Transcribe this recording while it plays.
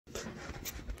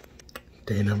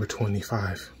Day number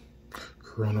 25,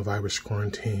 coronavirus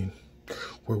quarantine.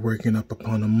 We're working up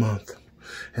upon a month,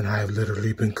 and I have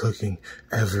literally been cooking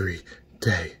every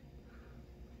day.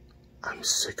 I'm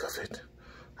sick of it.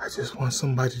 I just want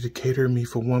somebody to cater me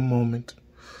for one moment.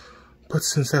 But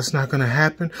since that's not gonna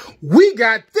happen, we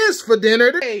got this for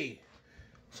dinner today.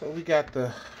 So we got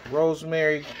the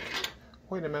rosemary.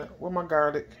 Wait a minute, where my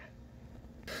garlic?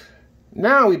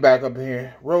 Now we back up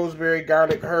here. Rosemary,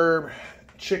 garlic, herb,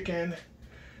 chicken,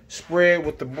 spread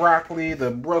with the broccoli,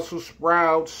 the Brussels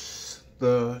sprouts,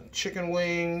 the chicken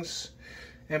wings,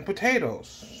 and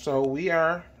potatoes. So we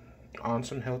are on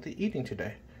some healthy eating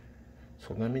today.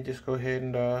 So let me just go ahead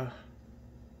and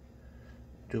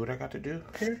do what I got to do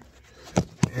here.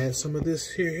 Add some of this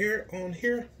here on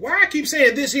here. Why I keep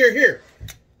saying this here?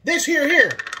 This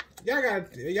here. Y'all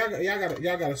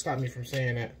gotta stop me from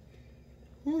saying that.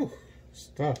 Whew,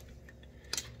 stuff.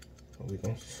 So we're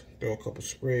gonna throw a couple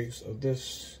sprigs of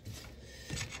this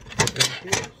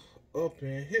up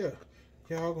in here.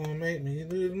 Y'all gonna make me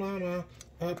lose my mind.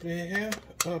 Up in here.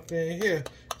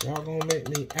 Y'all gonna make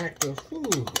me act a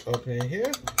fool. Up in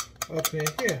here.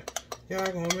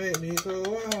 Y'all gonna make me go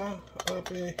wild.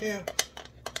 Up in here.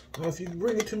 Now, if you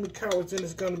bring it to me, cowards, then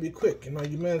it's gonna be quick. And all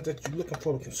you men that you're looking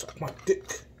for can suck my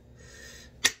dick.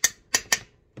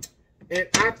 And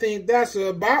I think that's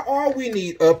about all we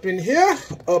need up in here.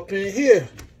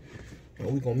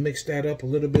 And we're gonna mix that up a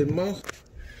little bit more.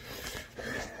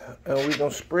 And we're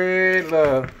gonna spread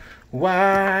love.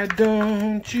 Why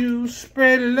don't you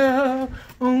spread love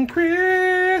on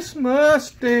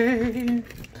Christmas Day?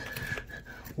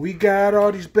 We got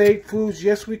all these baked foods,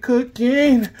 yes, we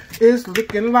cooking. It's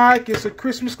looking like it's a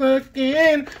Christmas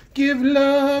cooking. Give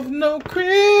love no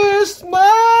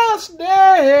Christmas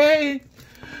Day.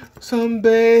 Some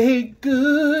baked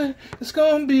good, it's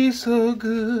gonna be so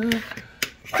good.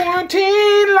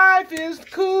 Quarantine life is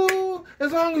cool,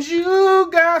 as long as you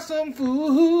got some food.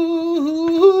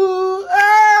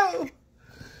 Oh!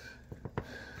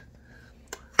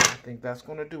 I think that's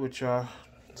gonna do it, y'all.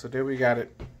 So there we got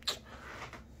it.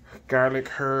 Garlic,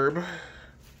 herb,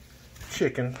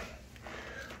 chicken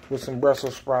with some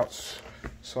Brussels sprouts.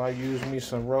 So I use me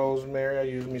some rosemary, I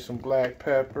use me some black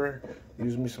pepper, I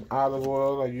use me some olive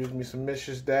oil, I use me some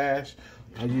Mrs. Dash,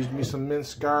 I use me some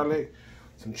minced garlic,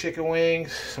 some chicken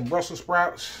wings, some Brussels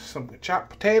sprouts, some chopped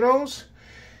potatoes,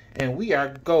 and we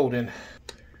are golden.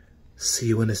 See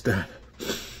you when it's done.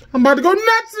 I'm about to go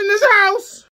nuts in this house.